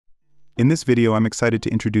In this video, I'm excited to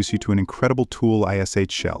introduce you to an incredible tool,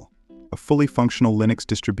 ish Shell, a fully functional Linux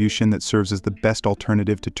distribution that serves as the best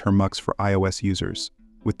alternative to Termux for iOS users.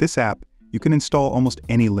 With this app, you can install almost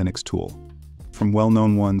any Linux tool, from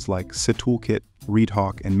well-known ones like Toolkit,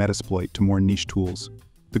 Redhawk, and Metasploit to more niche tools.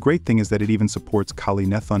 The great thing is that it even supports Kali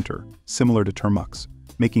NetHunter, similar to Termux,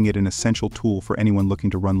 making it an essential tool for anyone looking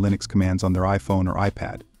to run Linux commands on their iPhone or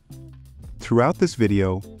iPad. Throughout this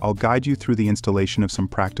video, I'll guide you through the installation of some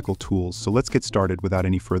practical tools, so let's get started without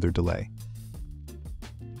any further delay.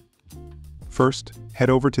 First, head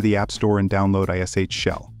over to the App Store and download ish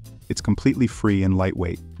Shell. It's completely free and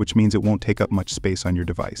lightweight, which means it won't take up much space on your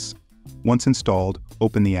device. Once installed,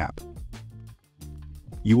 open the app.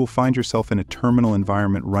 You will find yourself in a terminal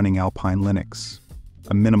environment running Alpine Linux,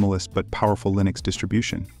 a minimalist but powerful Linux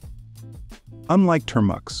distribution. Unlike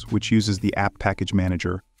Termux, which uses the App Package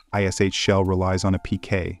Manager, ish Shell relies on a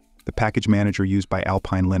PK, the package manager used by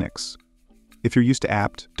Alpine Linux. If you're used to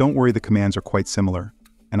apt, don't worry, the commands are quite similar,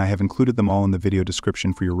 and I have included them all in the video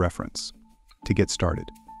description for your reference. To get started,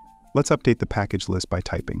 let's update the package list by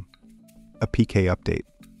typing a PK update.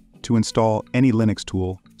 To install any Linux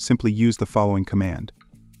tool, simply use the following command,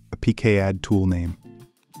 a PK add tool name.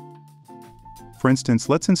 For instance,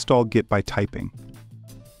 let's install Git by typing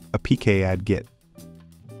a PK add Git.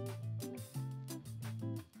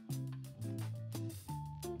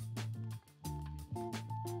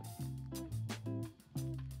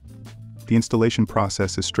 The installation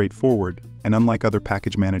process is straightforward, and unlike other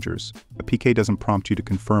package managers, a PK doesn't prompt you to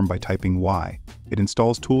confirm by typing Y. It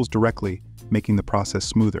installs tools directly, making the process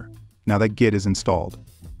smoother. Now that Git is installed,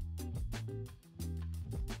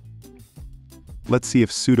 let's see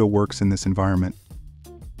if sudo works in this environment.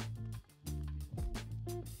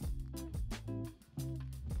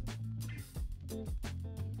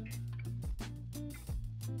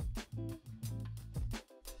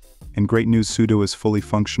 And great news, sudo is fully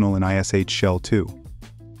functional in ish Shell too.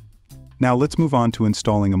 Now let's move on to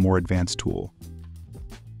installing a more advanced tool.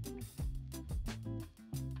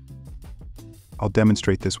 I'll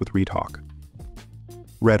demonstrate this with Redhawk.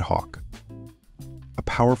 Redhawk, a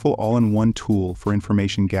powerful all-in-one tool for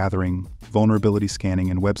information gathering, vulnerability scanning,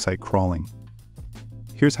 and website crawling.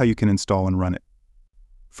 Here's how you can install and run it.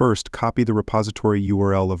 First, copy the repository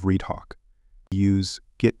URL of Redhawk. Use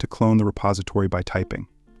git to clone the repository by typing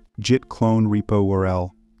git clone repo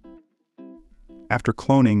URL. After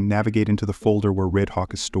cloning, navigate into the folder where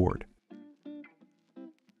Redhawk is stored.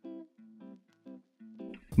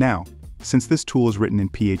 Now, since this tool is written in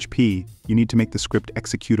PHP, you need to make the script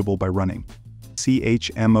executable by running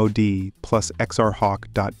chmod plus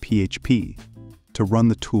xrhawk.php. To run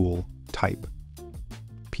the tool, type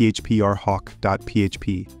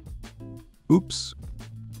phprhawk.php. Oops,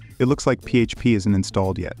 it looks like PHP isn't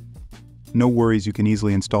installed yet. No worries, you can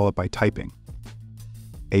easily install it by typing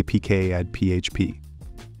apk add php.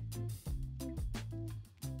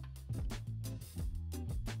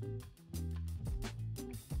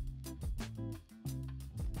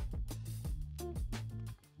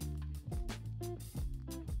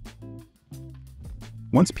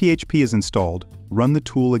 Once PHP is installed, run the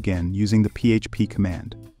tool again using the php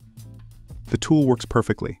command. The tool works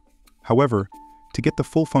perfectly. However, to get the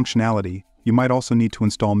full functionality, you might also need to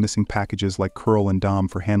install missing packages like curl and dom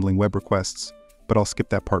for handling web requests, but I'll skip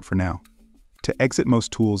that part for now. To exit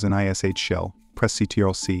most tools in ish Shell, press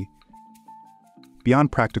Ctrl+C.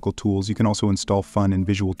 Beyond practical tools, you can also install fun and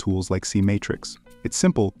visual tools like CMatrix. It's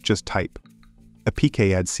simple, just type a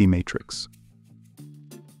PK add CMatrix.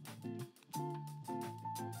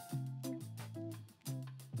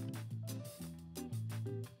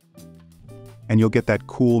 And you'll get that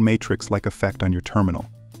cool matrix-like effect on your terminal.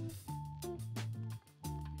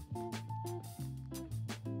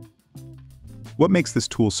 What makes this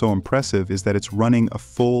tool so impressive is that it's running a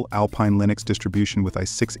full Alpine Linux distribution with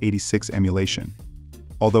i686 emulation.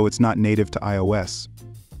 Although it's not native to iOS,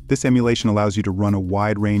 this emulation allows you to run a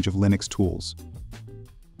wide range of Linux tools.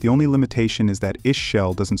 The only limitation is that ish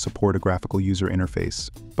Shell doesn't support a graphical user interface,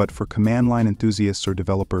 but for command line enthusiasts or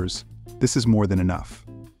developers, this is more than enough.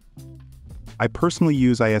 I personally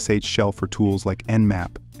use ish Shell for tools like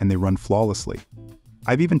Nmap, and they run flawlessly.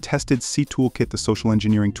 I've even tested Toolkit, the social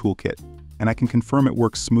engineering toolkit, and I can confirm it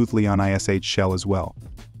works smoothly on ish Shell as well.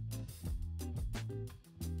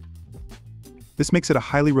 This makes it a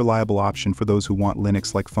highly reliable option for those who want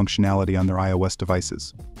Linux-like functionality on their iOS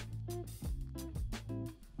devices.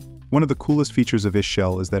 One of the coolest features of ish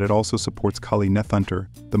Shell is that it also supports Kali NetHunter,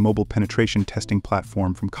 the mobile penetration testing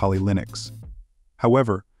platform from Kali Linux.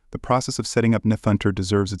 However, the process of setting up NetHunter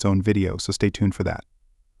deserves its own video, so stay tuned for that.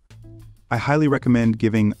 I highly recommend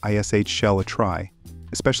giving ish Shell a try.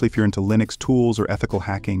 especially if you're into Linux tools or ethical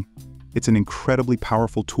hacking. It's an incredibly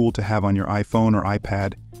powerful tool to have on your iPhone or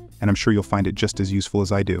iPad, and I'm sure you'll find it just as useful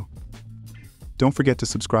as I do. Don't forget to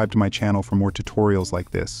subscribe to my channel for more tutorials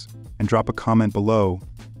like this, and drop a comment below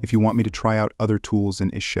if you want me to try out other tools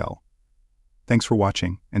in iShell. Thanks for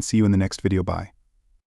watching, and see you in the next video. Bye.